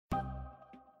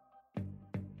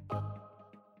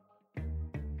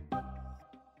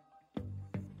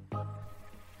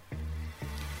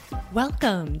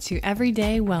Welcome to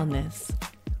Everyday Wellness.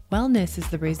 Wellness is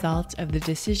the result of the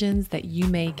decisions that you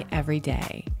make every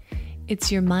day.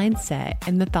 It's your mindset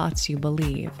and the thoughts you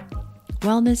believe.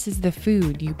 Wellness is the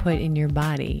food you put in your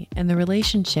body and the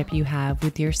relationship you have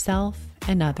with yourself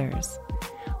and others.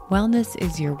 Wellness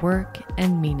is your work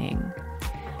and meaning.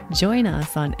 Join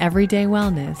us on Everyday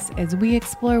Wellness as we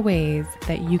explore ways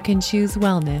that you can choose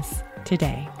wellness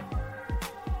today.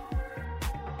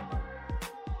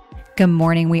 Good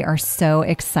morning. We are so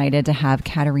excited to have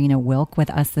Katarina Wilk with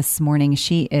us this morning.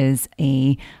 She is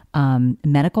a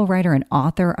medical writer and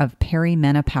author of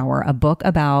Perimenopower, a book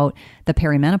about the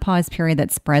perimenopause period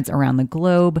that spreads around the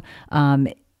globe.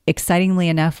 Excitingly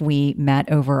enough, we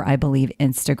met over, I believe,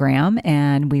 Instagram,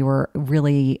 and we were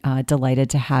really delighted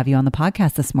to have you on the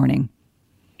podcast this morning.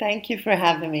 Thank you for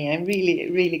having me. I'm really,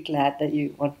 really glad that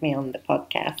you want me on the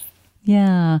podcast.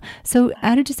 Yeah. So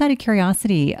out of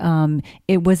curiosity,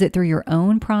 was it through your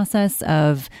own process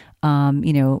of,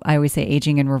 I always say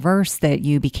aging in reverse, that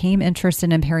you became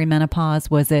interested in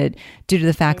perimenopause? Was it due to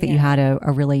the fact that you had a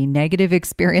really negative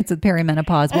experience with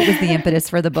perimenopause? What was the impetus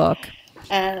for the book?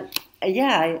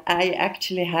 I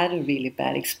actually had a really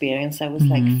bad experience. I was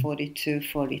like 42,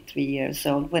 43 years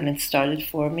old when it started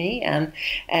for me. And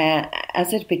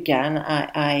as it began,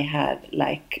 I had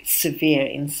like severe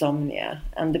insomnia.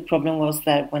 And the problem was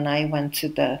that when I went to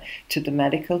the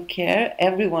medical care,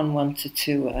 everyone wanted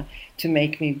to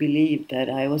make me believe that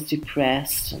I was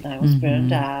depressed and I was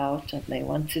burned out, and they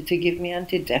wanted to give me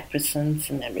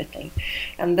antidepressants and everything.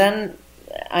 And then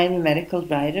I'm a medical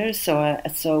writer,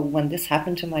 so when this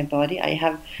happened to my body, I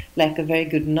have like a very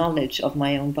good knowledge of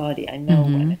my own body. I know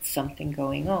when it's something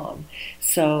going on.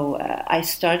 So I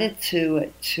started to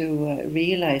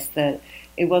realize that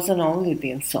it wasn't only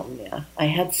the insomnia. I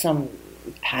had some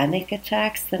panic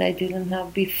attacks that I didn't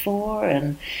have before,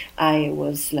 and I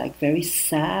was like very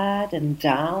sad and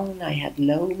down. I had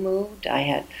low mood, I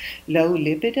had low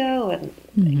libido, and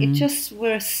it just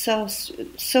were so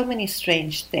many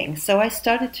strange things. So I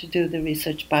started to do the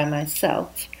research by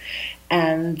myself,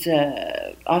 and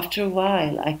after a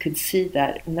while I could see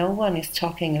that no one is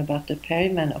talking about the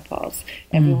perimenopause.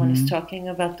 Everyone is talking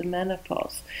about the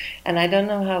menopause. And I don't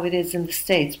know how it is in the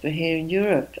States, but here in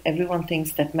Europe, everyone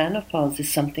thinks that menopause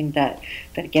is something that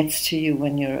gets to you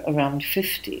when you're around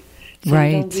 50. So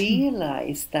you don't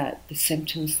realize that the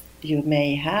symptoms you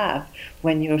may have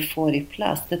when you're 40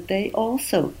 plus, that they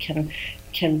also can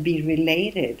be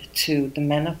related to the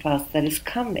menopause that is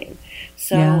coming.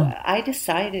 So I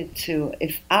decided to,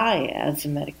 if I, as a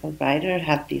medical writer,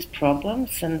 have these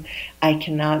problems and I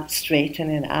cannot straighten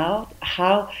it out,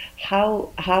 how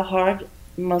hard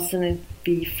mustn't it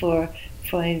be for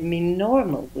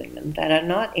normal women that are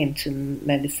not into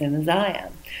medicine as I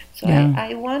am? So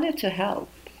I wanted to help.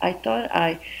 I thought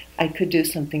I could do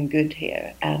something good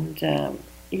here. And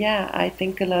I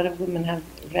think a lot of women have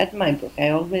read my book.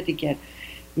 I already get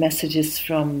messages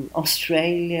from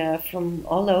Australia, from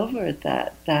all over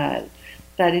that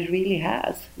it really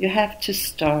has. You have to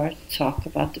start talk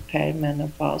about the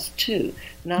perimenopause too,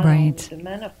 not only the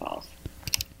menopause.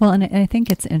 Well, and I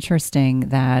think it's interesting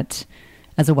that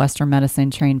as a Western medicine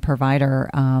trained provider,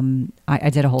 I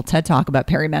did a whole TED talk about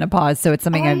perimenopause, so it's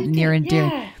something I'm near and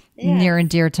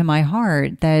dear to my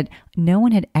heart, that no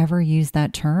one had ever used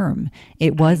that term.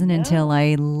 It wasn't until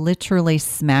I literally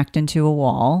smacked into a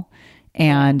wall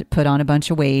and put on a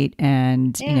bunch of weight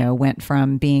and, went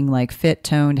from being like fit,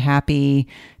 toned, happy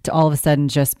to all of a sudden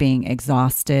just being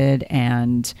exhausted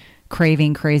and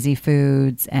craving crazy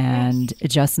foods and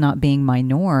just not being my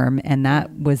norm. And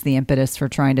that was the impetus for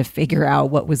trying to figure out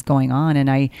what was going on. And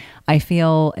I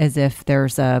feel as if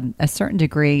there's a certain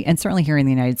degree, and certainly here in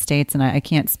the United States, and I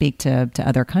can't speak to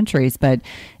other countries, but,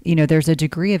 there's a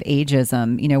degree of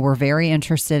ageism. We're very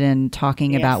interested in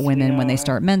talking about women when they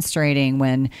start menstruating,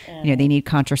 when, they need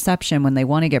contraception, when they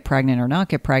want to get pregnant or not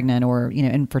get pregnant, or,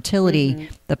 infertility,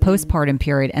 the postpartum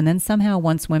period. And then somehow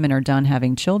once women are done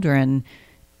having children,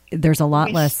 there's a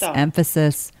lot less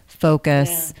emphasis,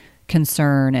 focus,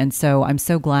 concern. And so I'm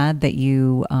so glad that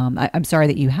you, I'm sorry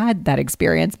that you had that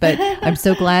experience, but I'm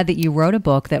so glad that you wrote a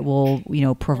book that will,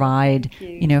 provide,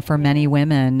 for many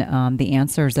women, the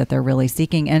answers that they're really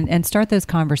seeking, and start those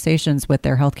conversations with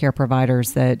their healthcare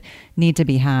providers that need to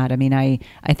be had. I mean, I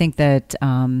think that,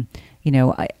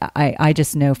 I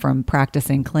just know from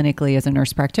practicing clinically as a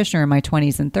nurse practitioner in my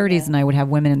 20s and 30s, and I would have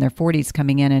women in their 40s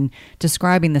coming in and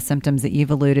describing the symptoms that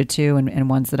you've alluded to and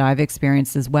ones that I've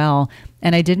experienced as well.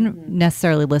 And I didn't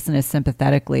necessarily listen as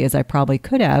sympathetically as I probably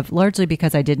could have, largely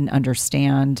because I didn't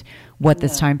understand what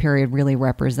this time period really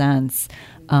represents.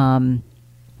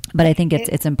 But I think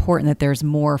it's important that there's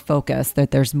more focus,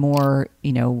 that there's more,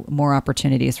 more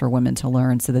opportunities for women to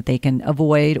learn so that they can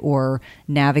avoid or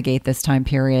navigate this time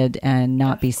period and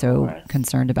not be so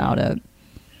concerned about it.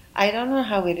 I don't know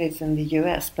how it is in the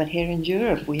US, but here in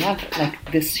Europe we have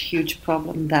like this huge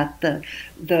problem that the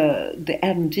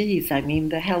MDs, I mean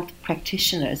the health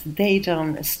practitioners, they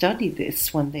don't study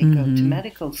this when they go to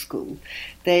medical school.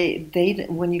 They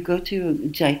when you go to a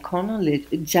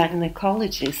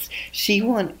gynecologist, she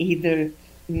won't either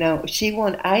know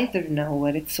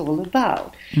what it's all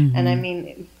about. And I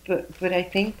mean, but I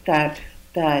think that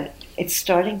it's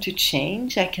starting to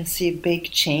change. I can see a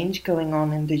big change going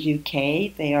on in the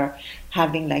UK. They are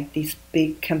having like these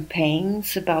big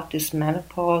campaigns about this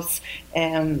menopause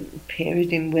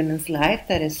period in women's life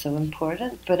that is so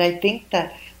important. But I think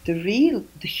that the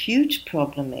huge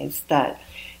problem is that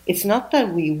it's not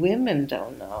that we women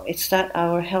don't know, it's that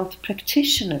our health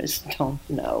practitioners don't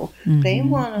know. They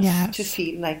want us to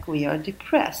feel like we are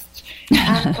depressed.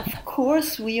 And of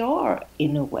course we are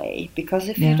in a way, because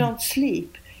if you don't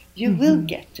sleep, you will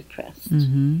get depressed.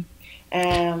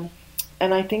 And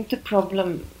I think the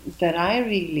problem that I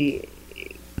really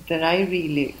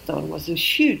thought was a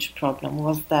huge problem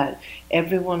was that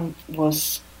everyone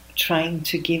was trying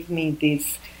to give me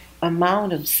this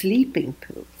amount of sleeping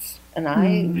pills. And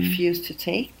I refuse to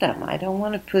take them. I don't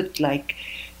want to put like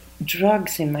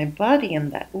drugs in my body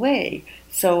in that way.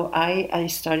 So I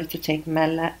started to take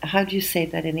how do you say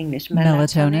that in English?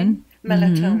 Melatonin.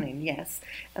 Melatonin, yes.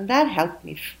 And that helped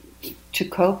me to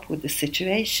cope with the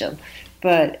situation.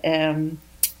 But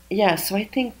so I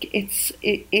think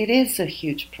it is a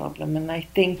huge problem. And I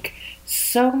think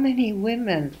so many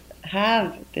women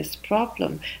have this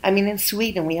problem. I mean, in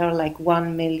Sweden, we are like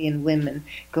 1 million women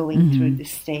going through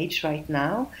this stage right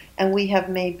now. And we have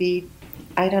maybe,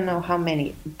 I don't know how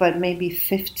many, but maybe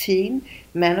 15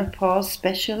 menopause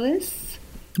specialists.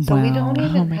 So we don't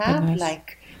even have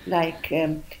like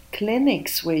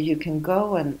clinics where you can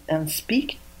go and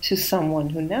speak to someone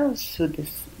who knows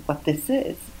what this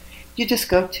is. You just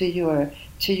go to your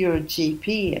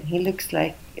GP and he looks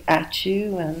like at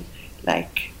you and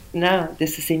like, no,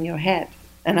 this is in your head.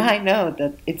 And I know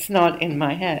that it's not in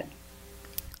my head.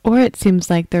 Or it seems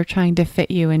like they're trying to fit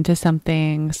you into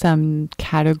something, some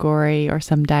category or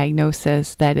some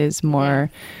diagnosis that is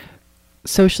more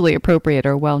socially appropriate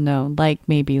or well known, like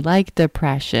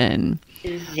depression.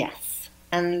 Yes.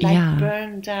 And like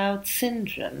burned out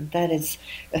syndrome. That is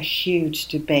a huge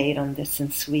debate on this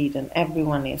in Sweden.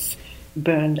 Everyone is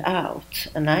burned out.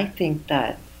 And I think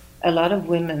that a lot of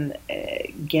women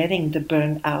getting the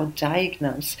burned out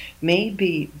diagnosis,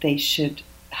 maybe they should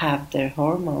have their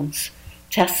hormones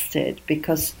tested,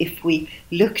 because if we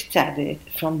looked at it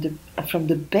from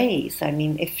the base, I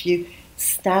mean, if you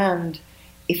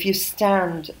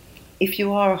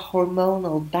are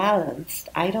hormonal balanced,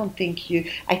 I think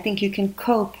you can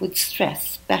cope with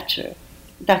stress better.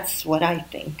 That's what I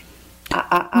think.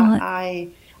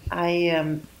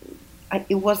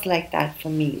 It was like that for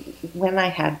me. When I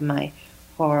had my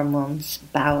hormones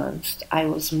balanced, I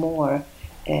was more,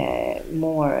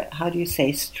 how do you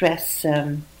say, stress,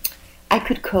 I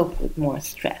could cope with more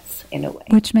stress in a way.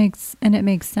 Which makes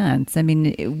sense. I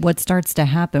mean, what starts to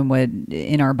happen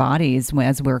in our bodies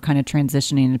as we're kind of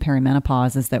transitioning into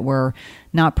perimenopause is that we're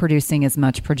not producing as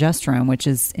much progesterone, which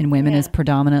is in women is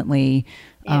predominantly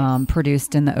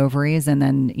produced in the ovaries, and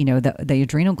then the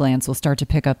adrenal glands will start to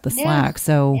pick up the slack.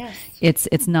 So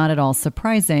it's not at all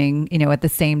surprising. At the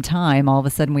same time, all of a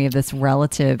sudden we have this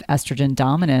relative estrogen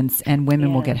dominance, and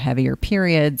women will get heavier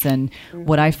periods. And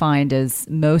what I find is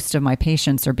most of my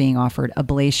patients are being offered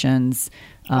ablations,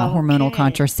 hormonal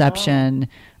contraception.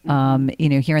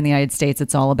 Here in the United States,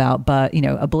 it's all about,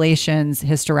 ablations,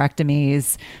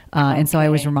 hysterectomies. And so I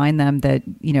always remind them that,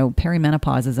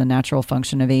 perimenopause is a natural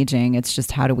function of aging. It's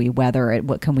just how do we weather it?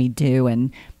 What can we do?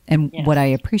 And what I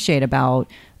appreciate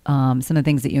about some of the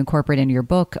things that you incorporate into your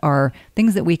book are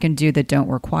things that we can do that don't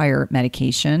require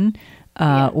medication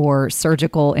or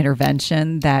surgical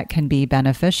intervention that can be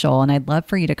beneficial. And I'd love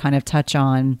for you to kind of touch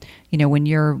on, when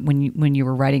you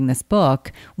were writing this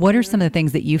book, what are some of the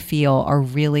things that you feel are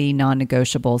really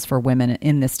non-negotiables for women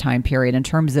in this time period in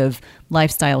terms of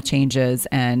lifestyle changes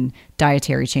and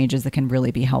dietary changes that can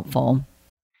really be helpful?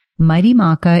 Mighty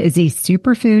Maca is a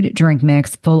superfood drink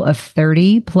mix full of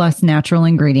 30 plus natural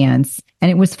ingredients,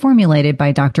 and it was formulated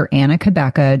by Dr. Anna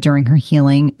Cabeca during her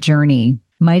healing journey.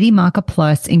 Mighty Maca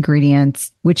Plus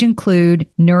ingredients, which include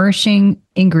nourishing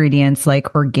ingredients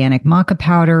like organic maca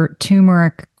powder,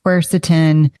 turmeric,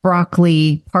 quercetin,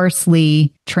 broccoli,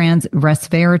 parsley, trans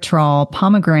resveratrol,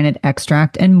 pomegranate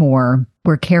extract, and more,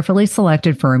 were carefully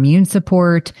selected for immune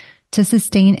support, to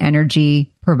sustain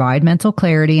energy, provide mental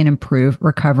clarity, and improve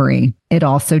recovery. It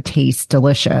also tastes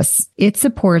delicious. It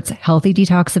supports healthy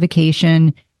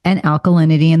detoxification and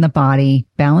alkalinity in the body,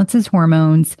 balances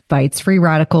hormones, fights free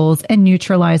radicals, and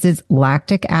neutralizes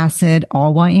lactic acid,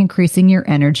 all while increasing your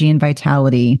energy and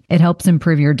vitality. It helps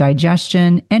improve your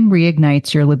digestion and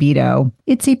reignites your libido.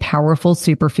 It's a powerful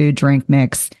superfood drink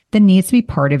mix that needs to be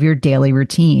part of your daily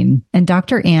routine. And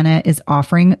Dr. Anna is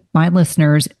offering my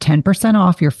listeners 10%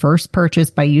 off your first purchase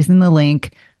by using the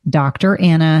link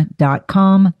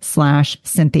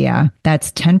dranna.com/Cynthia.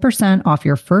 That's 10% off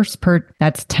your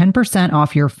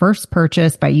first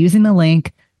purchase by using the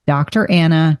link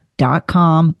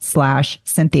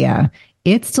dranna.com/Cynthia.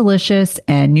 It's delicious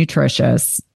and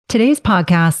nutritious. Today's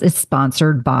podcast is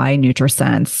sponsored by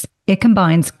NutriSense. It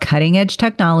combines cutting-edge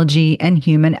technology and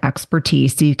human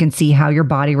expertise so you can see how your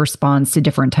body responds to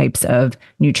different types of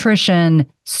nutrition,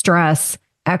 stress,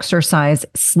 exercise,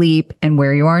 sleep, and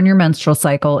where you are in your menstrual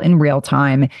cycle in real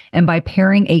time. And by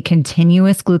pairing a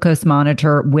continuous glucose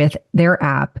monitor with their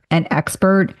app and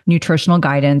expert nutritional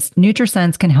guidance,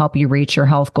 NutriSense can help you reach your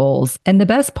health goals. And the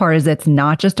best part is it's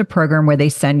not just a program where they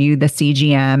send you the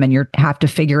CGM and you have to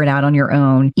figure it out on your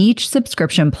own. Each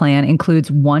subscription plan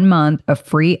includes 1 month of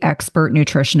free expert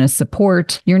nutritionist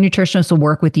support. Your nutritionist will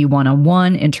work with you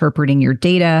one-on-one, interpreting your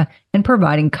data and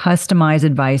providing customized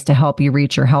advice to help you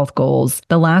reach your health goals.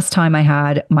 The last time I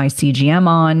had my CGM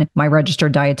on, my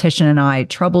registered dietitian and I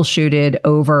troubleshooted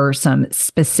over some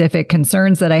specific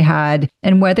concerns that I had.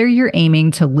 And whether you're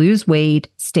aiming to lose weight,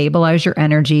 stabilize your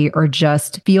energy, or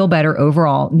just feel better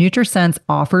overall, NutriSense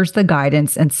offers the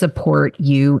guidance and support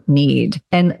you need.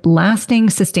 And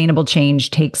lasting sustainable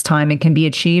change takes time and can be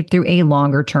achieved through a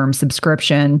longer-term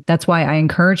subscription. That's why I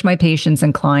encourage my patients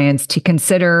and clients to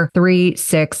consider 3,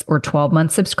 6, or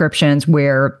 12-month subscriptions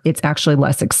where it's actually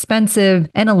less expensive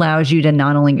and allows you to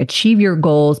not only achieve your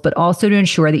goals, but also to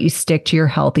ensure that you stick to your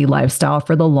healthy lifestyle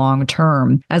for the long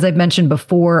term. As I've mentioned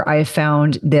before, I have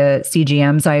found the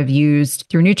CGMs I've used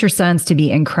through NutriSense to be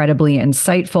incredibly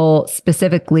insightful,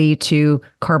 specifically to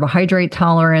carbohydrate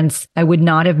tolerance. I would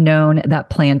not have known that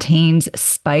plantains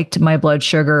spiked my blood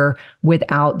sugar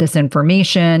without this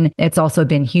information. It's also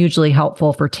been hugely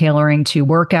helpful for tailoring to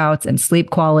workouts and sleep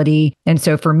quality. And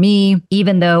so for me,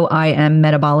 even though I am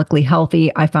metabolically healthy,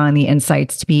 I find the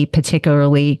insights to be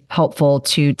particularly helpful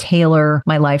to tailor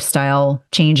my lifestyle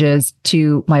changes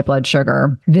to my blood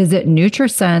sugar. Visit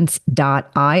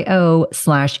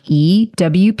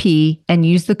nutrisense.io/EWP and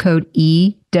use the code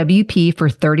EWP for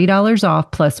 $30 off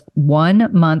plus 1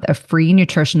 month of free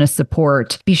nutritionist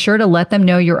support. Be sure to let them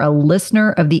know you're a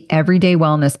listener of the Everyday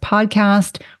Wellness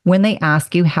podcast when they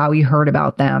ask you how you heard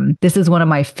about them. This is one of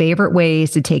my favorite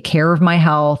ways to take care of my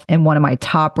health and one of my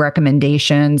top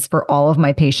recommendations for all of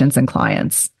my patients and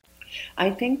clients.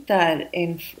 I think that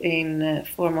in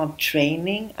form of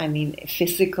training, I mean,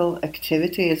 physical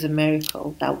activity is a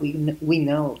miracle. That we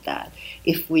know that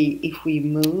if we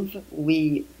move,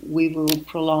 we will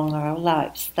prolong our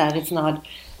lives. That is not,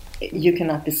 you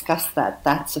cannot discuss that.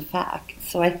 That's a fact.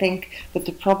 So I think, but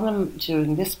the problem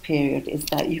during this period is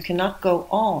that you cannot go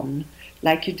on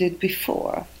like you did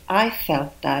before. I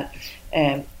felt that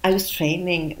I was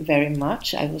training very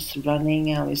much. I was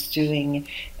running, I was doing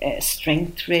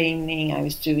strength training, I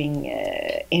was doing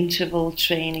interval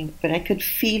training, but I could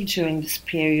feel during this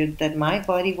period that my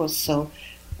body was so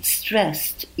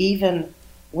stressed, even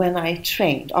when I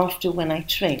trained, when I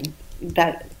trained,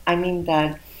 that, I mean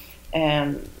that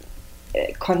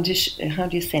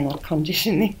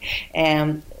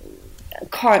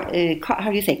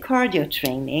cardio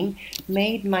training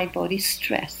made my body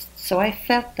stressed. So I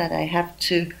felt that I have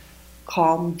to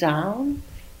calm down,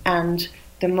 and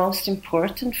the most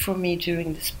important for me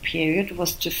during this period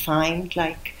was to find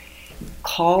like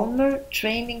calmer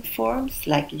training forms,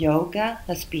 like yoga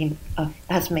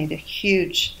has made a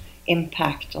huge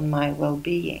impact on my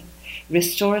well-being.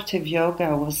 Restorative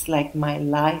yoga was like my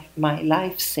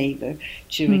lifesaver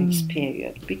during this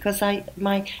period, because I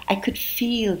could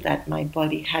feel that my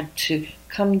body had to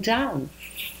come down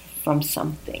from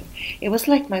something. It was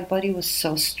like my body was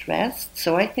so stressed.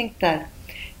 So I think that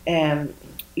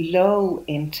low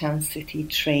intensity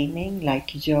training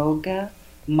like yoga,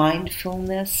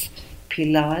 mindfulness,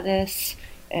 Pilates,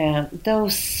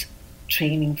 those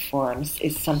training forms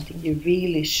is something you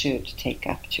really should take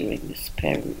up during this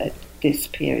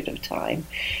period of time.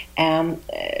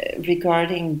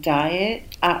 Regarding diet,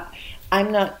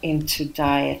 I'm not into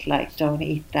diet, like don't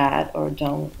eat that or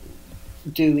don't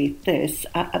do it this,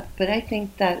 but I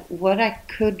think that what I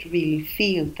could really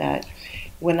feel that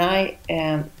when I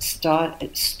stopped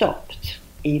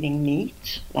eating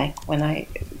meat, like when I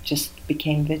just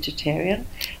became vegetarian,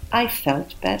 I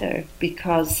felt better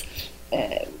because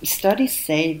studies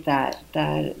say that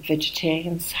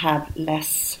vegetarians have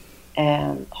less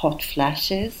hot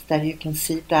flashes, that you can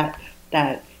see that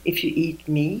if you eat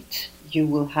meat, you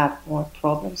will have more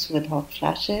problems with hot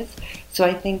flashes. So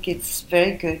I think it's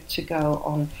very good to go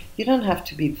on. You don't have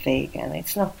to be vegan.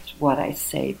 It's not what I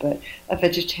say, but a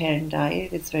vegetarian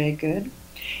diet is very good.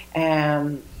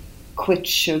 Quit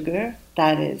sugar.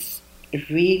 That is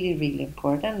really, really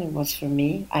important. It was for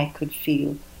me. I could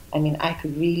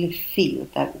really feel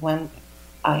that when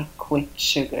I quit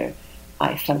sugar,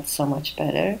 I felt so much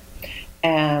better.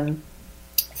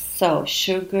 So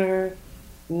sugar,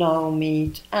 no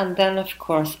meat, and then of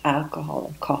course alcohol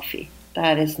and coffee.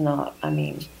 That is not,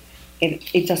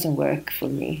 it doesn't work for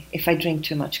me. If I drink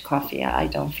too much coffee, I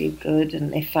don't feel good,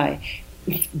 and if I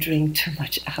drink too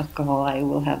much alcohol, I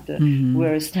will have the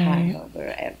worst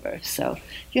hangover ever. So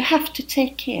you have to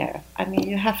take care.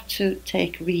 You have to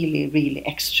take really, really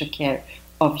extra care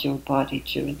of your body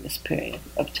during this period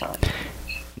of time.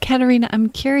 Katarina, I'm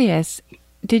curious,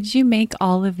 did you make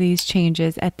all of these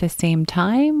changes at the same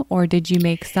time, or did you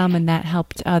make some and that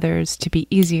helped others to be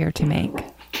easier to make?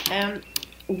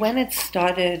 When it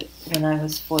started, when I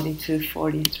was 42,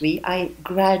 43, I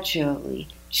gradually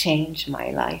changed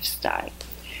my lifestyle.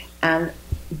 And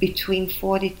between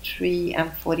 43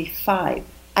 and 45,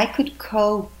 I could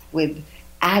cope with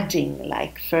adding,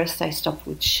 like first I stopped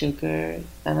with sugar,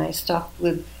 then I stopped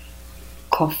with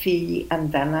coffee,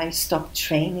 and then I stopped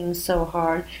training so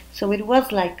hard. So it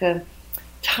was like a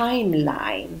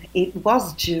timeline. It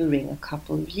was during a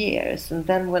couple of years. And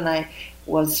then when I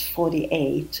was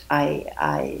 48,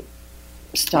 I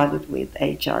started with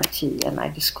HRT, and I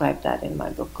described that in my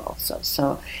book also.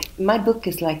 So my book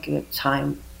is like a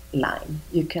timeline.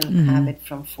 You can have it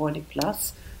from 40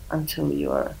 plus until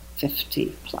you're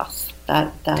 50 plus.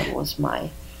 That was my,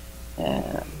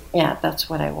 that's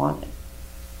what I wanted.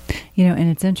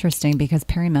 And it's interesting because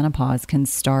perimenopause can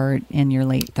start in your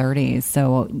late 30s.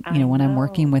 So, when I'm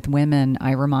working with women,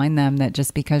 I remind them that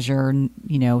just because you're,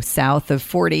 south of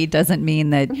 40 doesn't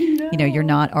mean that, you're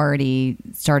not already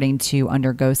starting to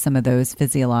undergo some of those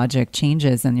physiologic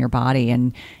changes in your body.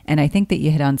 And I think that you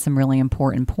hit on some really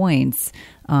important points.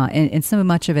 And so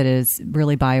much of it is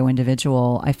really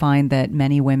bio-individual. I find that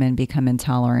many women become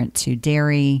intolerant to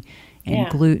dairy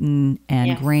and gluten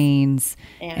and grains.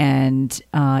 And,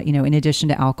 in addition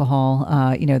to alcohol,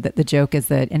 the joke is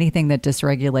that anything that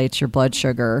dysregulates your blood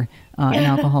sugar, and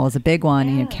alcohol is a big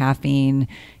one. Caffeine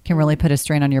can really put a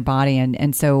strain on your body.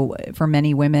 And so for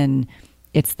many women,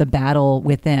 it's the battle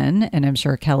within, and I'm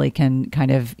sure Kelly can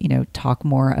kind of, talk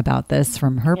more about this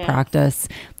from her practice,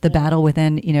 the battle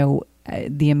within,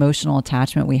 the emotional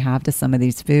attachment we have to some of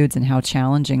these foods and how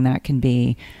challenging that can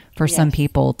be for some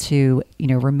people to,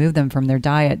 remove them from their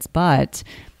diets. But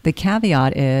the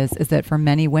caveat is that for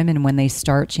many women, when they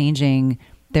start changing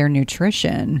their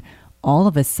nutrition, all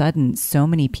of a sudden, so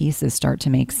many pieces start to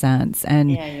make sense.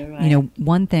 And, you're right.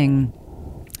 One thing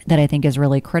that I think is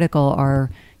really critical are,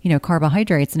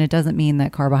 carbohydrates. And it doesn't mean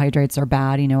that carbohydrates are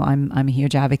bad. I'm a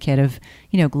huge advocate of,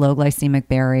 low glycemic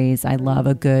berries. I love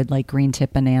a good green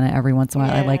tip banana every once in a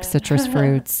while. I like citrus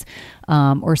fruits,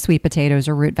 or sweet potatoes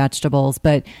or root vegetables,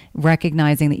 but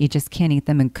recognizing that you just can't eat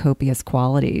them in copious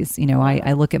qualities.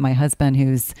 I look at my husband,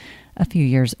 who's a few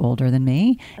years older than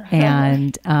me.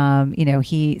 And,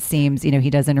 he seems, he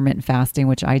does intermittent fasting,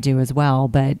 which I do as well.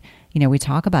 But, we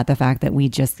talk about the fact that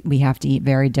we have to eat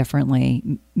very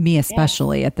differently, me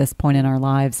especially at this point in our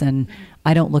lives. And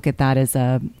I don't look at that as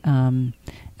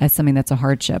as something that's a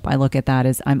hardship. I look at that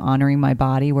as I'm honoring my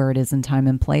body where it is in time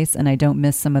and place. And I don't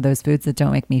miss some of those foods that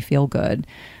don't make me feel good.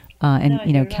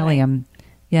 Kelly, right.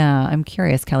 I'm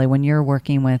curious, Kelly, when you're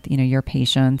working with, your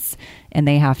patients and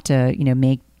they have to,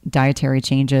 make dietary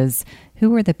changes,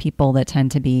 who are the people that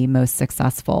tend to be most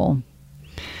successful?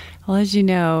 Well, as you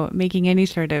know, making any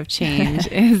sort of change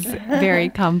is very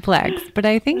complex. But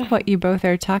I think what you both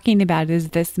are talking about is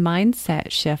this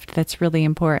mindset shift that's really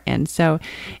important. So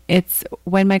it's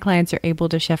when my clients are able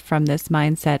to shift from this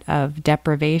mindset of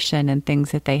deprivation and things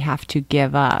that they have to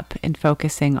give up and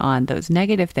focusing on those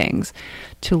negative things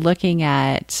to looking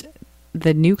at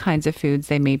the new kinds of foods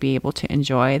they may be able to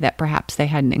enjoy that perhaps they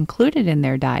hadn't included in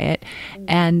their diet,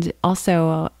 and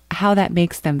also how that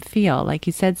makes them feel. Like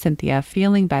you said, Cynthia,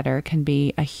 feeling better can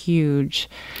be a huge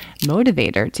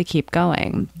motivator to keep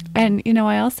going. And,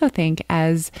 I also think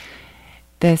as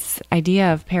this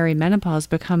idea of perimenopause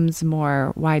becomes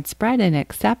more widespread and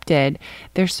accepted,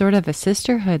 there's sort of a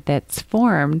sisterhood that's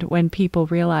formed when people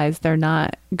realize they're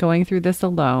not going through this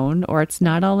alone, or it's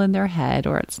not all in their head,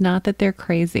 or it's not that they're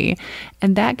crazy.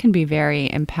 And that can be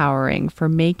very empowering for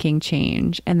making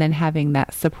change, and then having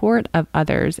that support of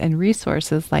others and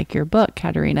resources like your book,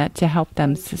 Katarina, to help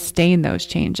them sustain those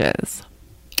changes.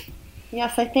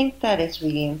 Yes, I think that is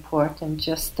really important,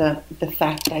 just the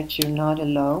fact that you're not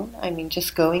alone. I mean,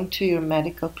 just going to your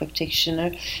medical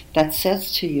practitioner that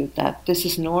says to you that this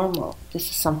is normal, this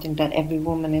is something that every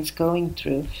woman is going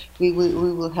through. We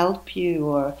will help you,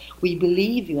 or we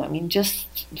believe you. I mean,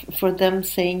 just for them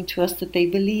saying to us that they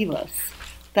believe us.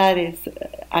 That is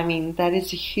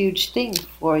a huge thing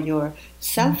for your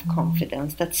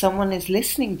self-confidence, that someone is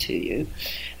listening to you.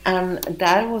 And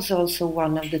that was also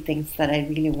one of the things that I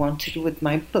really wanted with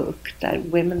my book, that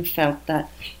women felt that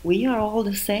we are all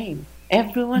the same.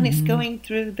 Everyone is going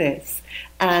through this,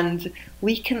 and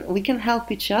we can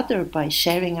help each other by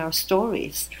sharing our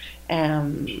stories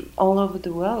all over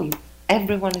the world.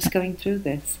 Everyone is going through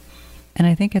this. And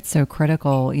I think it's so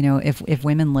critical, if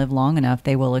women live long enough,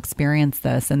 they will experience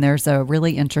this. And there's a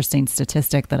really interesting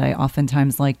statistic that I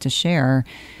oftentimes like to share,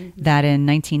 that in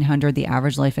 1900, the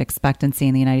average life expectancy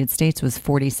in the United States was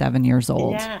 47 years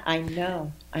old. Yeah, I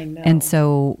know. And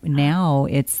so now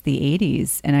it's the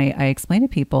 80s. And I explain to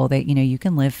people that, you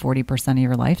can live 40% of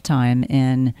your lifetime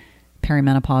in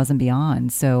perimenopause and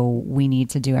beyond. So we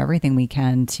need to do everything we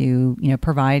can to,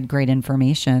 provide great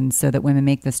information so that women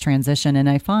make this transition. And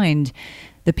I find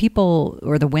the people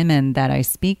or the women that I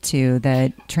speak to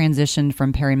that transitioned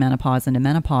from perimenopause into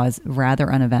menopause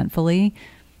rather uneventfully,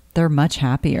 they're much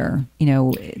happier.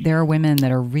 There are women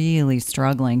that are really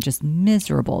struggling, just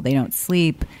miserable. They don't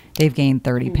sleep. They've gained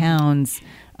 30 pounds.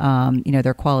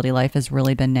 Their quality of life has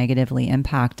really been negatively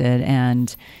impacted,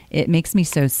 and it makes me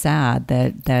so sad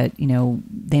that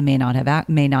they may not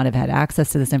have had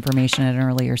access to this information at an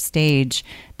earlier stage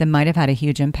that might have had a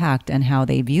huge impact on how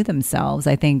they view themselves.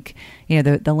 I think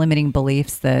the limiting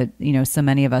beliefs that so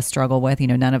many of us struggle with,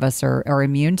 none of us are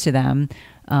immune to them.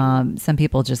 Some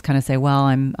people just kind of say, well,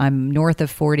 I'm north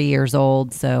of 40 years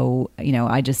old, so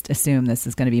I just assume this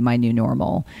is going to be my new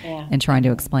normal, and trying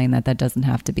to explain that doesn't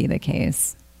have to be the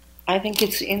case. I think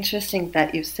it's interesting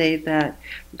that you say that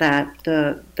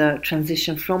the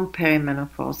transition from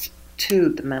perimenopause to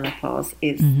the menopause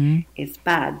is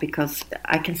bad, because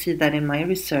I can see that in my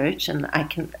research, and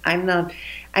I'm not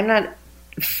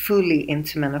fully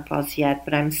into menopause yet,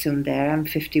 but I'm soon there. I'm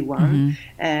 51,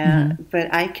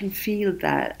 but I can feel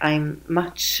that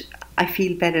I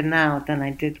feel better now than I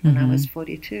did when I was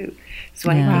 42. So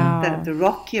I think that the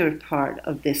rockier part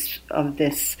of this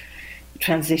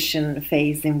transition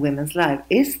phase in women's life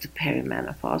is the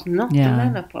perimenopause, not the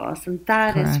menopause, and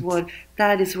that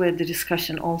is where the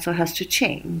discussion also has to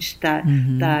change. That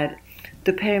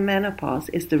the perimenopause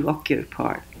is the rockier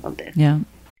part of this. Yeah.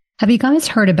 Have you guys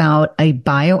heard about a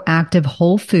bioactive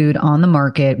whole food on the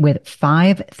market with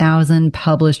 5,000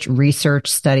 published research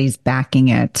studies backing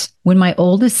it? When my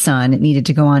oldest son needed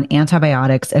to go on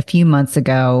antibiotics a few months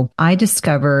ago, I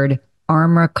discovered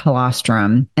Armra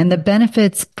Colostrum, and the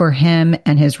benefits for him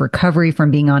and his recovery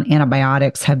from being on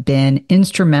antibiotics have been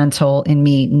instrumental in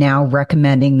me now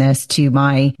recommending this to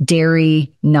my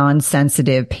dairy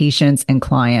non-sensitive patients and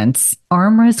clients.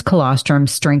 Armra's colostrum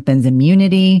strengthens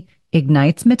immunity,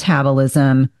 ignites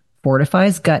metabolism,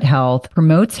 fortifies gut health,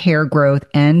 promotes hair growth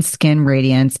and skin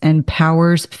radiance, and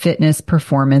powers fitness,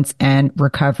 performance, and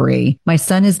recovery. My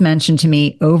son has mentioned to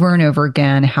me over and over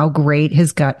again how great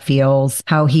his gut feels,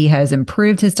 how he has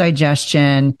improved his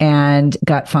digestion and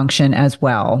gut function as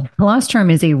well. Colostrum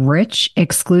is a rich,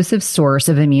 exclusive source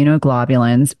of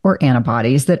immunoglobulins, or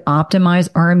antibodies, that optimize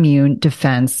our immune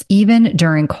defense even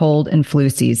during cold and flu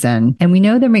season. And we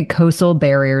know the mucosal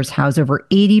barriers house over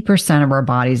 80% of our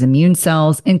body's immune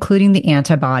cells, including the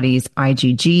antibodies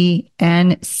IgG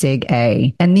and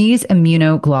Sig-A. And these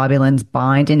immunoglobulins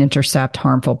bind and intercept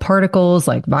harmful particles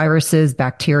like viruses,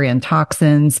 bacteria, and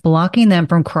toxins, blocking them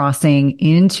from crossing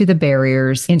into the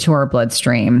barriers into our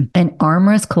bloodstream. And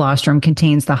Armra's colostrum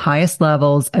contains the highest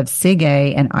levels of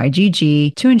Sig-A and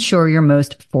IgG to ensure your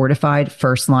most fortified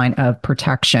first line of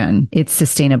protection. It's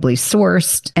sustainably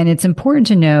sourced, and it's important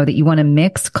to know that you want to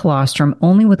mix colostrum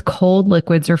only with cold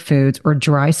liquids or foods, or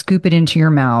dry scoop it into your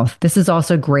mouth. This is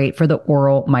also great for the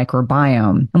oral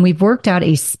microbiome. And we've worked out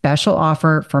a special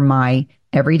offer for my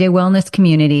Everyday Wellness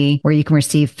community where you can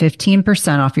receive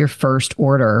 15% off your first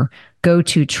order. Go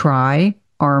to tryarmra.com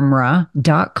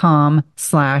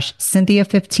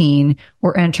TRYARMRA.com/Cynthia15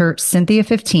 or enter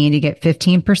Cynthia15 to get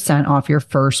 15% off your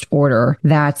first order.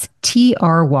 That's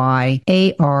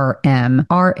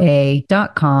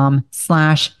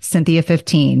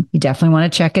TRYARMRA.com/Cynthia15. You definitely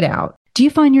want to check it out. Do you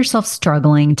find yourself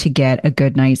struggling to get a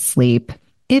good night's sleep?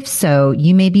 If so,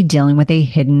 you may be dealing with a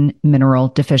hidden mineral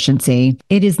deficiency.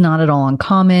 It is not at all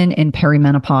uncommon in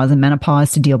perimenopause and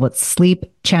menopause to deal with sleep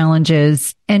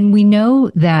challenges. And we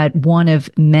know that one of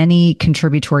many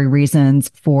contributory reasons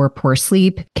for poor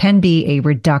sleep can be a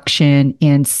reduction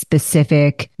in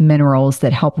specific minerals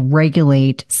that help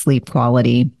regulate sleep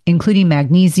quality, including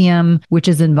magnesium, which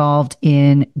is involved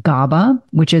in GABA,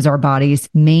 which is our body's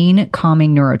main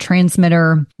calming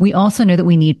neurotransmitter. We also know that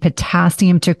we need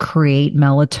potassium to create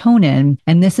melatonin.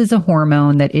 And this is a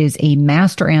hormone that is a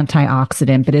master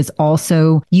antioxidant, but is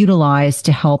also utilized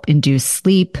to help induce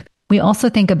sleep. We also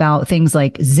think about things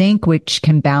like zinc, which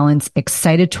can balance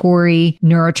excitatory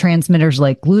neurotransmitters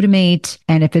like glutamate.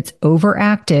 And if it's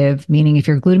overactive, meaning if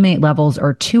your glutamate levels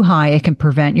are too high, it can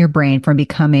prevent your brain from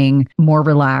becoming more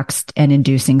relaxed and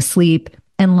inducing sleep.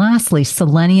 And lastly,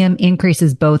 selenium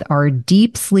increases both our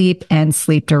deep sleep and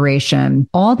sleep duration.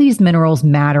 All these minerals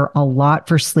matter a lot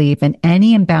for sleep, and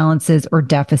any imbalances or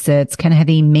deficits can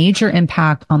have a major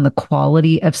impact on the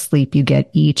quality of sleep you get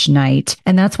each night.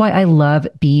 And that's why I love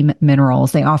Beam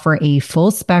Minerals. They offer a full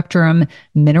spectrum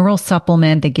mineral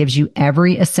supplement that gives you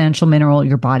every essential mineral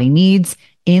your body needs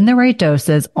in the right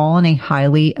doses, all in a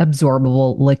highly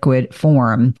absorbable liquid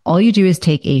form. All you do is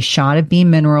take a shot of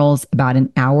Beam Minerals about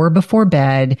an hour before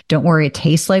bed. Don't worry, it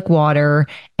tastes like water,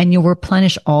 and you'll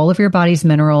replenish all of your body's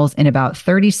minerals in about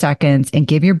 30 seconds and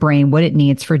give your brain what it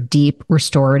needs for deep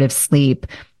restorative sleep.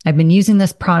 I've been using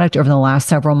this product over the last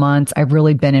several months. I've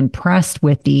really been impressed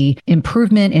with the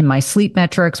improvement in my sleep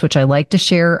metrics, which I like to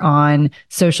share on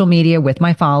social media with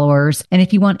my followers. And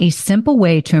if you want a simple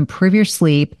way to improve your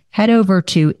sleep, head over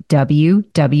to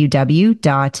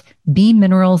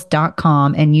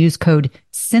www.beamminerals.com and use code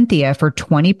Cynthia for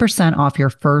 20% off your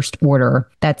first order.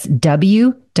 That's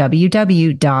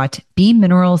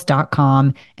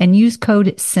www.beamminerals.com and use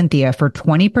code Cynthia for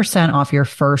 20% off your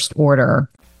first order.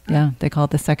 Yeah, they call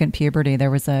it the second puberty. There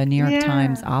was a New York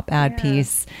Times op-ed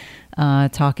piece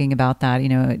talking about that. You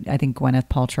know, I think Gwyneth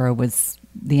Paltrow was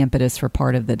the impetus for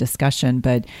part of the discussion,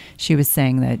 but she was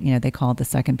saying that, you know, they call it the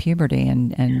second puberty,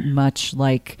 and much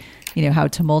like, you know, how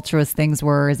tumultuous things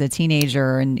were as a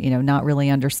teenager and, you know, not really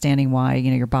understanding why, you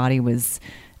know, your body was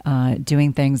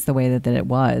doing things the way that it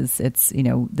was. It's, you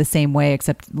know, the same way,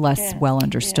 except less well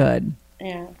understood.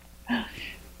 Yeah.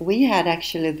 We had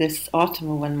actually this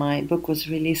autumn when my book was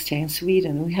released here in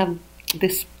Sweden, we had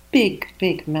this big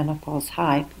menopause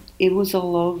hype. It was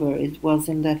all over. It was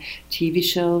in the TV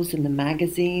shows, in the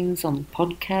magazines, on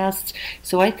podcasts.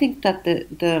 So I think that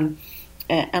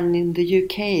and in the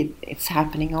UK it's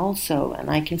happening also, and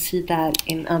I can see that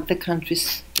in other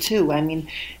countries too. I mean,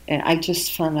 I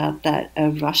just found out that a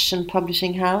Russian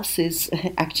publishing house is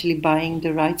actually buying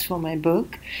the rights for my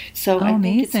book. So I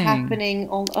think it's happening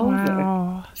all over.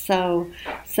 Wow. So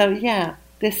yeah,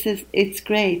 it's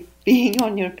great being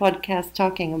on your podcast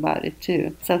talking about it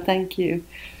too. So thank you.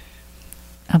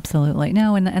 Absolutely.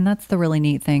 No, and that's the really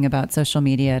neat thing about social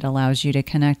media. It allows you to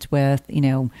connect with, you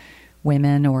know,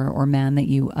 women or men that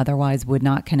you otherwise would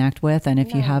not connect with. And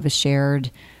if you have a shared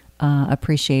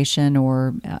appreciation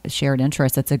or shared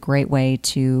interest, it's a great way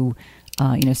to,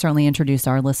 you know, certainly introduce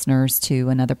our listeners to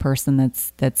another person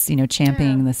that's you know,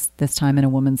 championing this time in a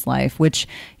woman's life, which,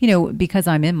 you know, because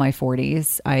I'm in my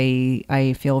 40s,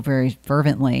 I feel very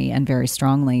fervently and very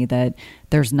strongly that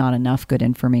there's not enough good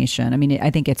information. I mean, I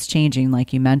think it's changing,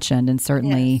 like you mentioned, and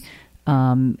certainly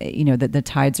you know, that the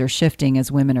tides are shifting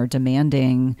as women are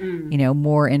demanding, you know,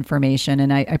 more information.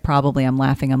 And I probably, I'm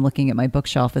laughing, I'm looking at my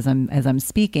bookshelf as I'm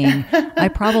speaking. I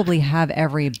probably have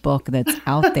every book that's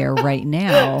out there right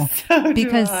now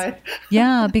because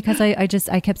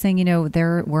I kept saying, you know,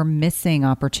 we're missing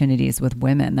opportunities with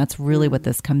women. That's really what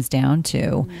this comes down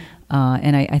to.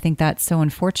 And I think that's so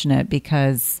unfortunate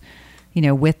because, you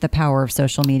know, with the power of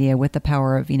social media, with the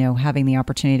power of, you know, having the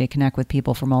opportunity to connect with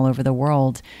people from all over the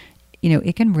world, you know,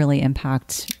 it can really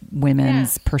impact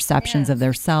women's perceptions of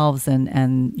themselves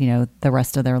and, you know, the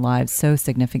rest of their lives so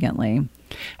significantly.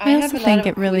 I also think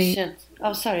it really...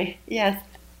 Oh, sorry. Yes.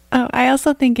 Oh, I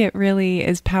also think it really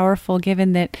is powerful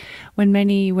given that when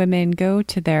many women go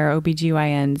to their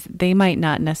OBGYNs, they might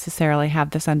not necessarily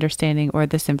have this understanding or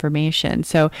this information.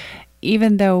 So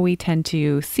even though we tend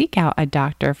to seek out a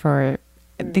doctor for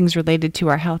things related to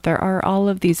our health, there are all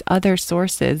of these other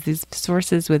sources, these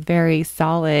sources with very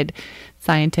solid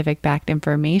scientific backed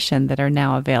information that are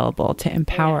now available to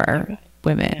empower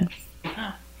women?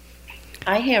 Yes.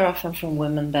 I hear often from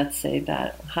women that say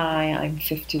that, "Hi, I'm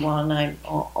 51. I'm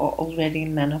already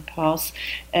in menopause.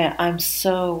 I'm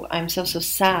so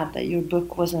sad that your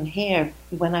book wasn't here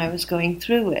when I was going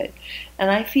through it." And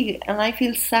I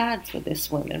feel sad for these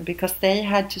women because they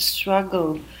had to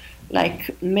struggle.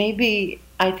 Like, maybe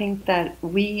I think that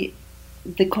the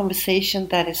conversation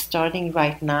that is starting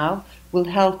right now will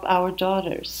help our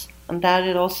daughters. And that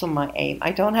is also my aim.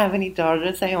 I don't have any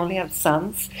daughters, I only have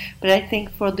sons. But I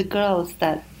think for the girls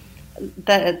that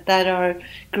are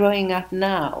growing up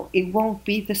now, it won't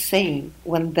be the same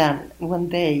when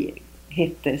they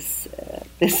hit this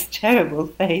terrible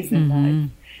phase in life.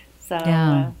 So,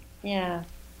 yeah.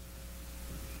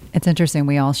 It's interesting.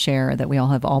 We all share that we all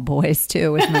have all boys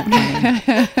too, isn't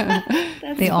that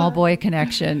funny? The all boy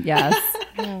connection, yes.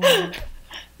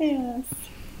 Yes.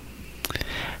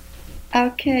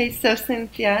 Okay, so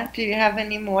Cynthia, do you have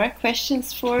any more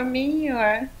questions for me,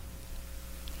 or?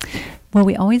 Well,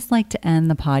 we always like to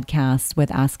end the podcast with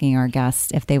asking our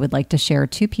guests if they would like to share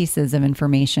 2 pieces of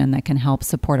information that can help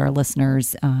support our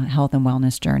listeners' health and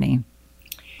wellness journey.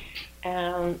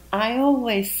 I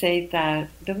always say that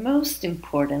the most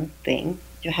important thing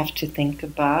you have to think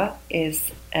about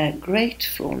is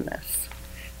gratefulness,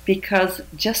 because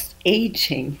just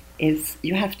aging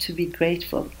you have to be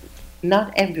grateful.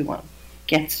 Not everyone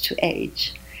gets to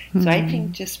age. So I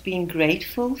think just being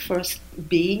grateful for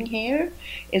being here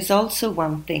is also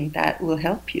one thing that will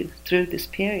help you through this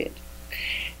period.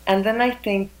 And then I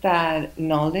think that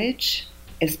knowledge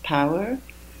is power,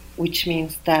 which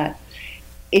means that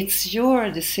it's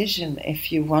your decision if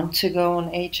you want to go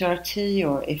on HRT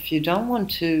or if you don't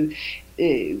want to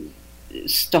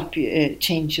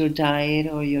change your diet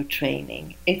or your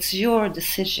training. It's your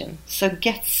decision. So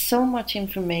get so much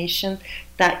information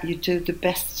that you do the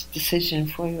best decision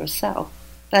for yourself.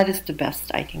 That is the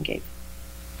best I can give.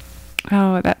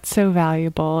 Oh, that's so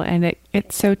valuable. And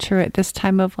it's so true at this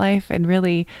time of life and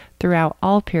really throughout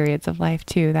all periods of life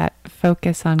too. That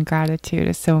focus on gratitude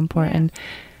is so important.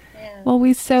 Yeah. Well,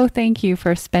 we so thank you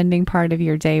for spending part of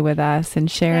your day with us and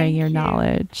sharing your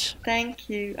knowledge. Thank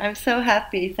you. I'm so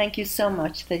happy. Thank you so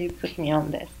much that you put me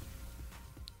on this.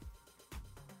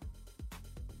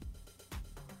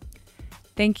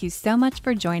 Thank you so much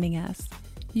for joining us.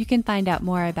 You can find out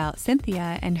more about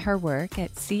Cynthia and her work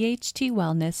at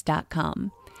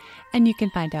chtwellness.com. And you can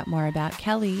find out more about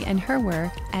Kelly and her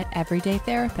work at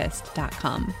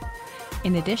everydaytherapist.com.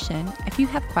 In addition, if you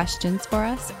have questions for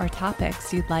us or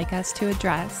topics you'd like us to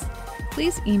address,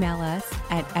 please email us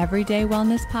at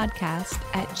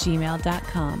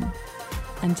everydaywellnesspodcast@gmail.com.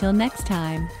 Until next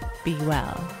time, be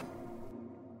well.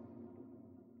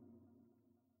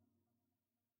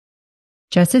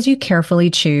 Just as you carefully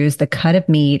choose the cut of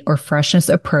meat or freshness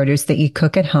of produce that you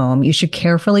cook at home, you should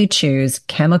carefully choose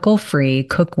chemical-free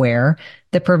cookware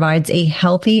that provides a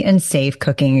healthy and safe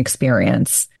cooking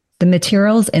experience. The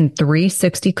materials in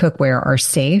 360 cookware are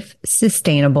safe,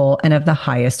 sustainable, and of the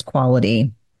highest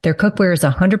quality. Their cookware is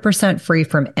 100% free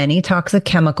from any toxic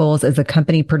chemicals, as the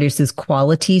company produces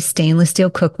quality stainless steel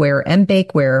cookware and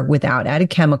bakeware without added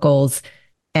chemicals,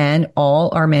 and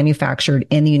all are manufactured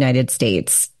in the United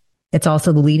States. It's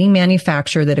also the leading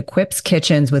manufacturer that equips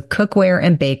kitchens with cookware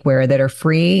and bakeware that are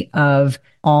free of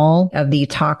all of the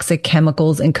toxic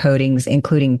chemicals and coatings,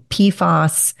 including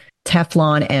PFAS,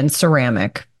 Teflon, and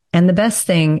ceramic. And the best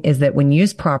thing is that when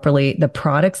used properly, the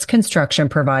product's construction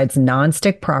provides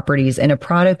non-stick properties in a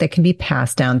product that can be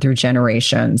passed down through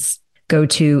generations. Go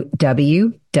to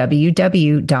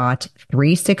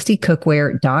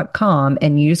www.360cookware.com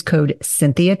and use code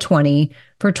Cynthia20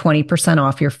 for 20%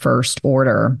 off your first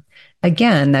order.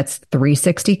 Again, that's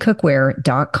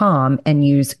 360cookware.com and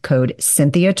use code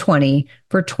Cynthia20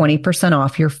 for 20%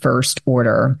 off your first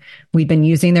order. We've been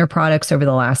using their products over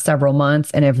the last several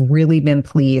months and have really been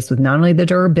pleased with not only the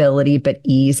durability, but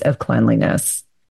ease of cleanliness.